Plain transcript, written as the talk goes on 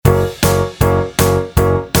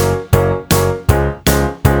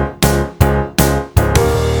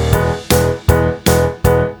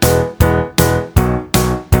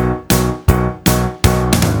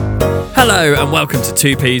Hello and welcome to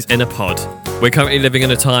Two Peas in a Pod. We're currently living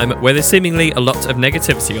in a time where there's seemingly a lot of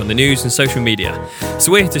negativity on the news and social media,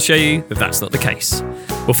 so we're here to show you that that's not the case.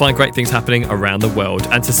 We'll find great things happening around the world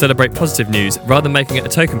and to celebrate positive news rather than making it a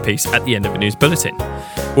token piece at the end of a news bulletin.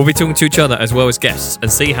 We'll be talking to each other as well as guests and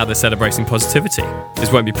see how they're celebrating positivity.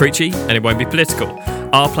 This won't be preachy and it won't be political.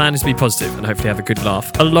 Our plan is to be positive and hopefully have a good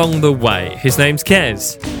laugh along the way. His name's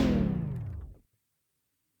Kez.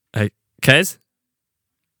 Hey, Kez?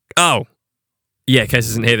 Oh. Yeah, Kez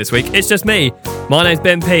isn't here this week. It's just me. My name's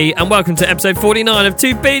Ben P, and welcome to episode 49 of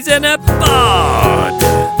Two Peas in a Pod.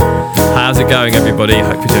 How's it going, everybody?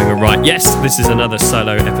 Hope you're doing all right. Yes, this is another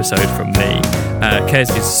solo episode from me. Kez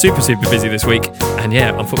is super busy this week, and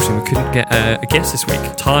yeah, unfortunately we couldn't get a guest this week.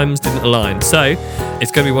 Times didn't align, so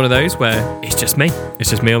it's going to be one of those where it's just me. It's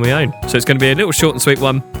just me on my own. So it's going to be a little short and sweet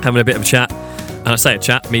one, having a bit of a chat. And I say a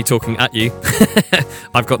chat, me talking at you.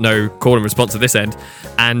 I've got no call and response at this end.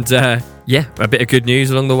 And yeah, a bit of good news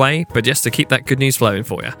along the way, but just to keep that good news flowing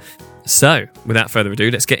for you. So, without further ado,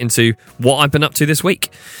 let's get into what I've been up to this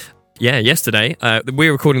week. Yeah, yesterday, we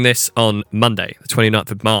were recording this on Monday, the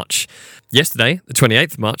 29th of March. Yesterday, the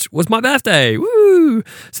 28th of March, was my birthday. Woo!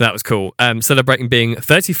 So that was cool. Celebrating being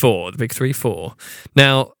 34, the big 3-4.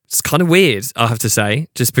 Now, it's kind of weird, I have to say,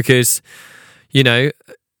 just because, you know,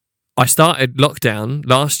 I started lockdown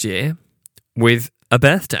last year with a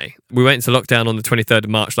birthday. We went into lockdown on the 23rd of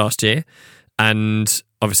March last year, and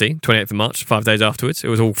obviously 28th of March, 5 days afterwards, it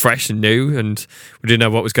was all fresh and new and we didn't know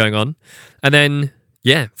what was going on. And then,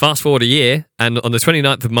 yeah, fast forward a year, and on the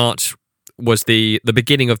 29th of March was the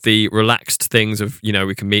beginning of the relaxed things of, you know,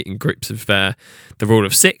 we can meet in groups of the rule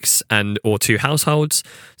of 6 and or 2 households.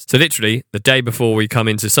 So literally the day before we come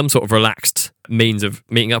into some sort of relaxed means of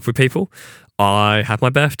meeting up with people, I had my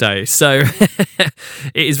birthday. So it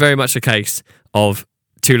is very much a case of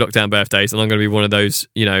 2 lockdown birthdays, and I'm going to be one of those,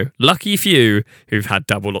 you know, lucky few who've had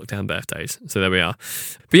double lockdown birthdays. So there we are.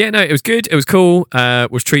 But yeah, no, it was good. It was cool.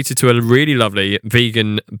 Was treated to a really lovely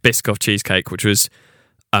vegan Biscoff cheesecake, which was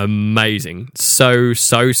amazing. So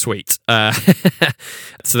sweet.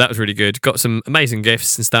 So that was really good. Got some amazing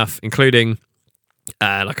gifts and stuff, including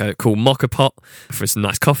like a cool mocha pot for some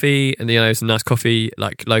nice coffee, and, you know, some nice coffee,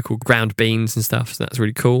 like local ground beans and stuff. So that's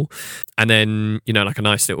really cool. And then, you know, like a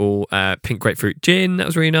nice little pink grapefruit gin. That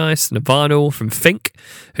was really nice. And a vinyl from Fink,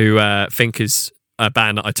 who Fink is a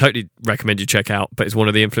band that I totally recommend you check out, but it's one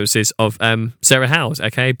of the influences of Sarah Howes,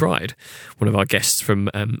 aka Bride, one of our guests from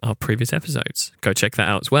our previous episodes. Go check that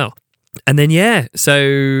out as well. And then, yeah,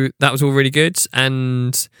 so that was all really good.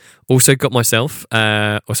 And also got myself,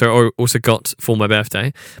 also got for my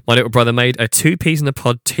birthday, my little brother made a 2 Peas in a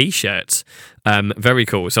Pod t-shirt. Very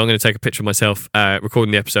cool. So I'm going to take a picture of myself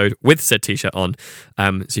recording the episode with said t-shirt on,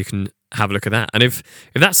 so you can have a look at that. And if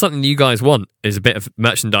that's something you guys want, is a bit of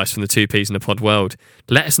merchandise from the 2 Peas in a Pod world,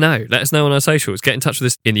 let us know. Let us know on our socials. Get in touch with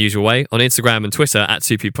us in the usual way on Instagram and Twitter at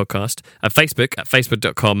 2P Podcast, at Facebook at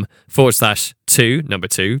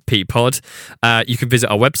facebook.com/2P-pod. You can visit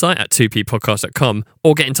our website at 2ppodcast.com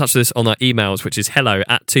or get in touch with us on our emails, which is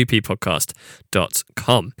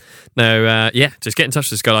hello@2ppodcast.com. Now, yeah, just get in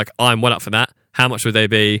touch with us. Go like, I'm well up for that. How much would they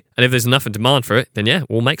be? And if there's enough in demand for it, then yeah,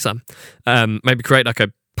 we'll make some. Maybe create like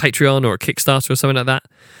a Patreon or a Kickstarter or something like that.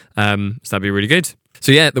 So that'd be really good.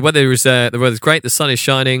 So yeah, the weather's great. The sun is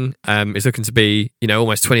shining. It's looking to be, you know,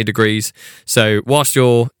 almost 20 degrees. So whilst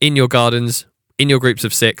you're in your gardens, in your groups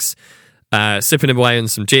of 6, sipping away on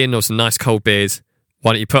some gin or some nice cold beers,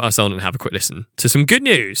 why don't you put us on and have a quick listen to some good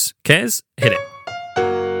news? Kez, hit it.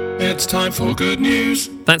 It's time for good news.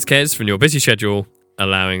 Thanks, Kez, from your busy schedule,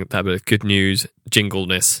 allowing that bit of good news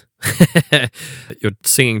jingleness. Your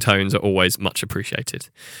singing tones are always much appreciated.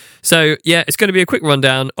 So yeah, it's going to be a quick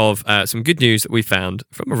rundown of some good news that we found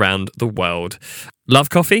from around the world.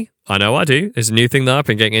 Love coffee? I know I do. There's a new thing that I've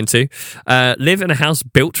been getting into. Live in a house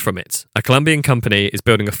built from it. A Colombian company is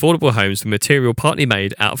building affordable homes with material partly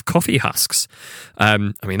made out of coffee husks. I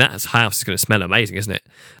mean, that house is going to smell amazing, isn't it?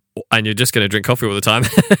 And you're just going to drink coffee all the time.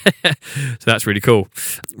 So that's really cool.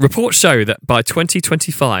 Reports show that by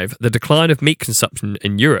 2025, the decline of meat consumption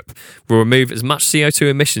in Europe will remove as much CO2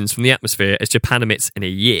 emissions from the atmosphere as Japan emits in a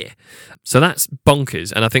year. So that's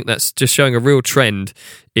bonkers. And I think that's just showing a real trend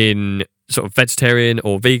in sort of vegetarian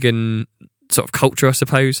or vegan sort of culture, I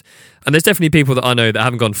suppose. And there's definitely people that I know that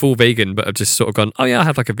haven't gone full vegan, but have just sort of gone, oh yeah, I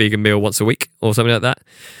have like a vegan meal once a week or something like that.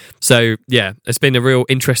 So yeah, it's been a real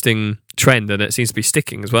interesting trend, and it seems to be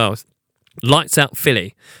sticking as well. Lights out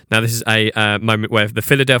Philly. Now this is a moment where the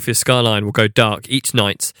Philadelphia skyline will go dark each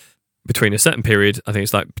night between a certain period. I think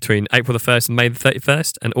it's like between April the 1st and May the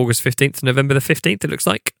 31st and August 15th to November the 15th, it looks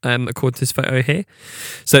like, according to this photo here.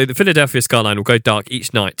 So the Philadelphia skyline will go dark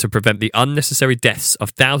each night to prevent the unnecessary deaths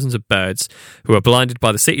of thousands of birds who are blinded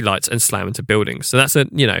by the city lights and slam into buildings. So that's a,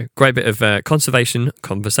 great bit of conservation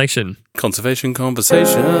conversation. Conservation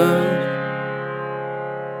conversation.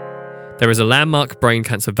 There is a landmark brain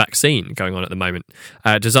cancer vaccine going on at the moment,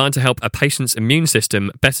 designed to help a patient's immune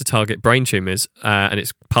system better target brain tumours, and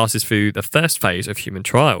it passes through the first phase of human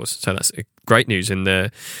trials. So that's great news in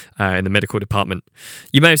the medical department.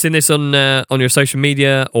 You may have seen this on your social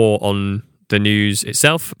media or on the news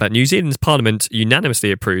itself, but New Zealand's Parliament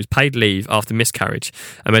unanimously approves paid leave after miscarriage,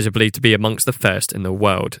 a measure believed to be amongst the first in the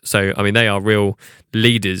world. So, I mean, they are real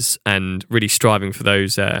leaders and really striving for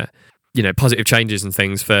those positive changes and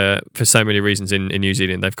things for so many reasons in New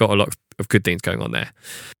Zealand. They've got a lot of good things going on there.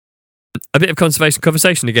 A bit of conservation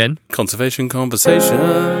conversation again. Conservation conversation.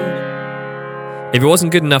 If it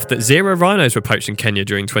wasn't good enough that 0 rhinos were poached in Kenya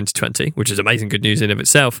during 2020, which is amazing good news in of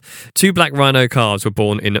itself, 2 black rhino calves were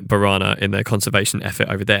born in Barana in their conservation effort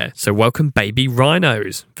over there. So welcome baby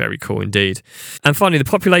rhinos. Very cool indeed. And finally, the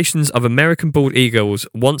populations of American bald eagles,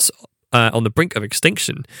 once on the brink of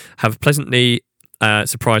extinction, have pleasantly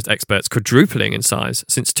surprised experts quadrupling in size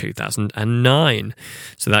since 2009.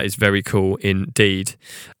 So that is very cool indeed.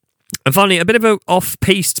 And finally, a bit of an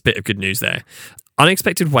off-piste bit of good news there.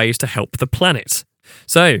 Unexpected ways to help the planet.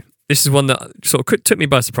 So this is one that sort of took me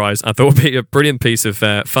by surprise. I thought it would be a brilliant piece of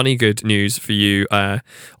funny good news for you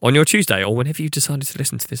on your Tuesday or whenever you decided to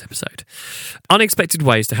listen to this episode. Unexpected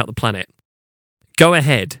ways to help the planet. Go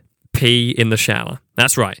ahead. Pee in the shower.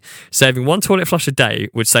 That's right. Saving 1 toilet flush a day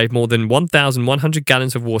would save more than 1,100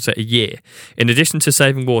 gallons of water a year. In addition to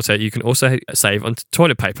saving water, you can also save on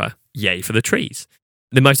toilet paper. Yay for the trees.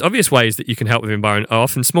 The most obvious ways that you can help with the environment are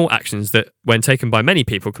often small actions that, when taken by many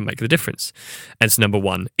people, can make the difference. And so number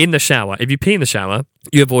 1, in the shower. If you pee in the shower,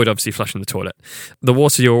 you avoid obviously flushing the toilet. The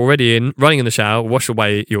water you're already in, running in the shower, will wash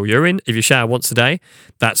away your urine. If you shower once a day,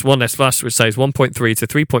 that's 1 less flush, which saves 1.3 to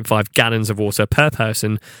 3.5 gallons of water per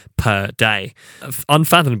person per day.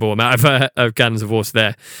 Unfathomable amount of gallons of water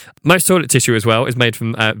there. Most toilet tissue as well is made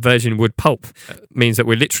from virgin wood pulp. Means that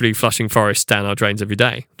we're literally flushing forests down our drains every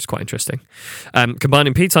day, which is quite interesting. Combining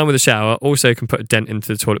pee time with a shower also can put a dent into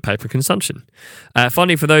the toilet paper consumption.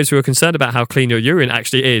 Finally, for those who are concerned about how clean your urine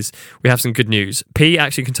actually is, we have some good news. Pee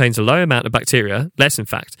actually contains a low amount of bacteria, less in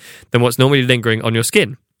fact, than what's normally lingering on your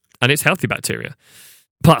skin, and it's healthy bacteria.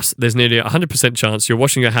 Plus, there's nearly a 100% chance you're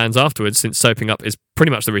washing your hands afterwards, since soaping up is pretty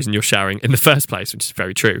much the reason you're showering in the first place, which is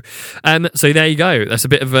very true. So there you go. That's a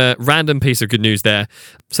bit of a random piece of good news there.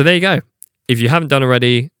 So there you go. If you haven't done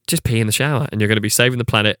already, just pee in the shower and you're going to be saving the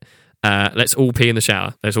planet. Let's all pee in the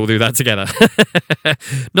shower. Let's all do that together.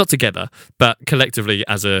 Not together, but collectively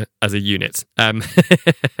as a unit.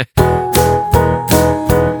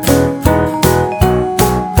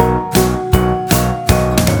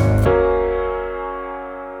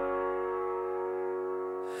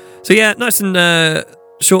 So yeah, nice and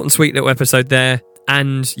short and sweet little episode there.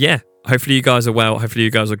 And yeah, hopefully you guys are well. Hopefully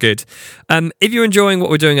you guys are good. If you're enjoying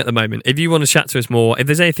what we're doing at the moment, if you want to chat to us more, if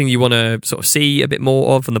there's anything you want to sort of see a bit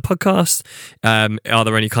more of on the podcast, are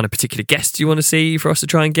there any kind of particular guests you want to see for us to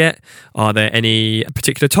try and get? Are there any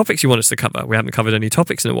particular topics you want us to cover? We haven't covered any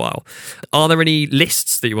topics in a while. Are there any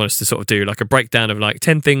lists that you want us to sort of do, like a breakdown of like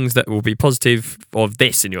 10 things that will be positive of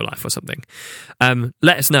this in your life or something?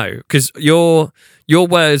 Let us know, because your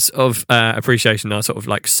words of appreciation are sort of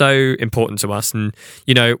like so important to us. And,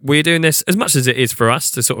 we're doing this as much as it is for us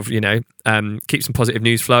to sort of, keep some positive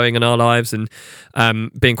news flowing in our lives and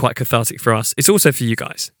being quite cathartic for us. It's also for you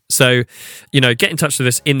guys. So, get in touch with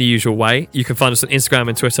us in the usual way. You can find us on Instagram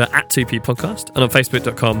and Twitter at 2P Podcast and on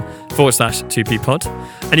Facebook.com/2P Pod.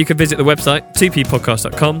 And you can visit the website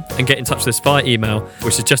 2ppodcast.com and get in touch with us via email,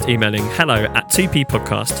 which is just emailing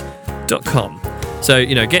hello@2ppodcast.com. So,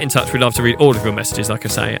 get in touch. We'd love to read all of your messages, like I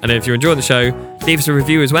say. And if you're enjoying the show, leave us a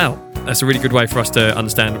review as well. That's a really good way for us to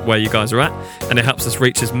understand where you guys are at. And it helps us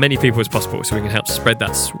reach as many people as possible so we can help spread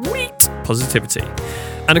that sweet positivity.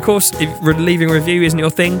 And of course, if leaving a review isn't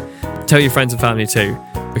your thing, tell your friends and family too.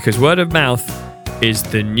 Because word of mouth is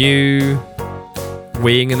the new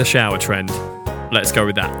weeing in the shower trend. Let's go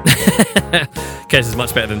with that. Kes is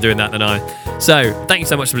much better than doing that than I. So, thank you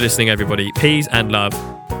so much for listening, everybody. Peas and love.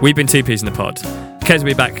 We've been 2 Peas in the Pod. Kes will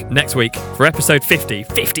be back next week for episode 50.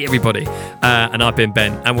 50, everybody. And I've been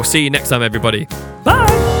Ben. And we'll see you next time, everybody.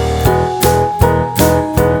 Bye!